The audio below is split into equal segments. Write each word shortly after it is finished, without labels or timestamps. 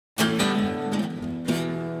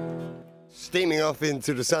steaming off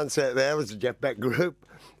into the sunset there was the Jeff Beck Group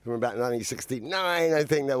from about 1969, I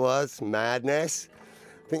think that was. Madness.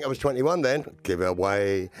 I think I was 21 then. Give it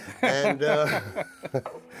away. And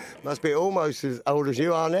must be almost as old as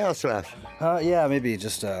you are now, Slash. Yeah, maybe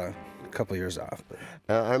just a couple years off. But.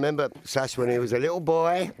 I remember Slash when he was a little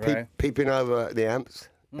boy, Right. peeping over the amps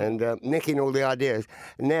and nicking all the ideas.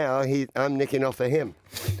 Now I'm nicking off of him.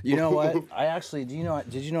 You know what? I actually, did you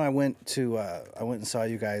know I went and saw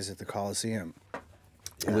you guys at the Colosseum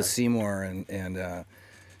with Seymour and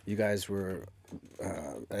you guys were,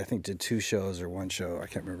 I think did 2 shows or 1 show. I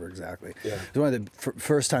can't remember exactly. Yeah. It was one of the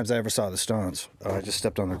first times I ever saw the Stones. I just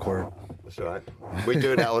stepped on the cord. That's all right. We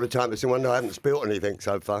do that all the time. It's a wonder I haven't spilled anything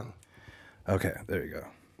so far. Okay, there you go.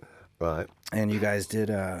 Right. And you guys did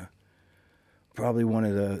probably one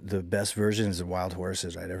of the best versions of Wild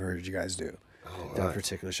Horses I'd ever heard you guys do. Oh, that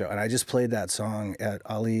particular show. And I just played that song at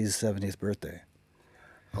Ali's 70th birthday.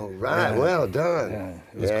 All right. Well done. Yeah,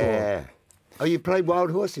 it was cool. Oh, you played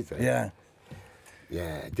Wild Horses then? Yeah.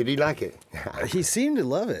 Yeah. Did he like it? He seemed to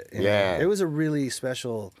love it. You know? It was a really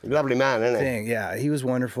special lovely man, isn't thing. Yeah, he was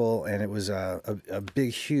wonderful, and it was a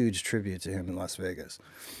big, huge tribute to him in Las Vegas.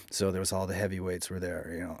 So there was all the heavyweights were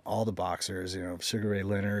there, you know, all the boxers, you know, Sugar Ray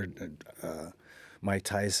Leonard, Mike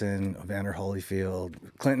Tyson, Evander Holyfield,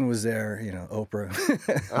 Clinton was there, you know, Oprah.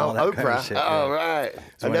 all that Oprah. Kind of shit, Oh, yeah. right.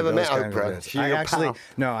 It's I one of never met those kind of Oprah. events. She's your pal.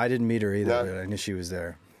 No, I didn't meet her either, No? but I knew she was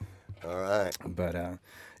there. All right. But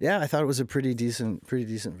yeah, I thought it was a pretty decent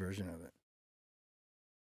version of it.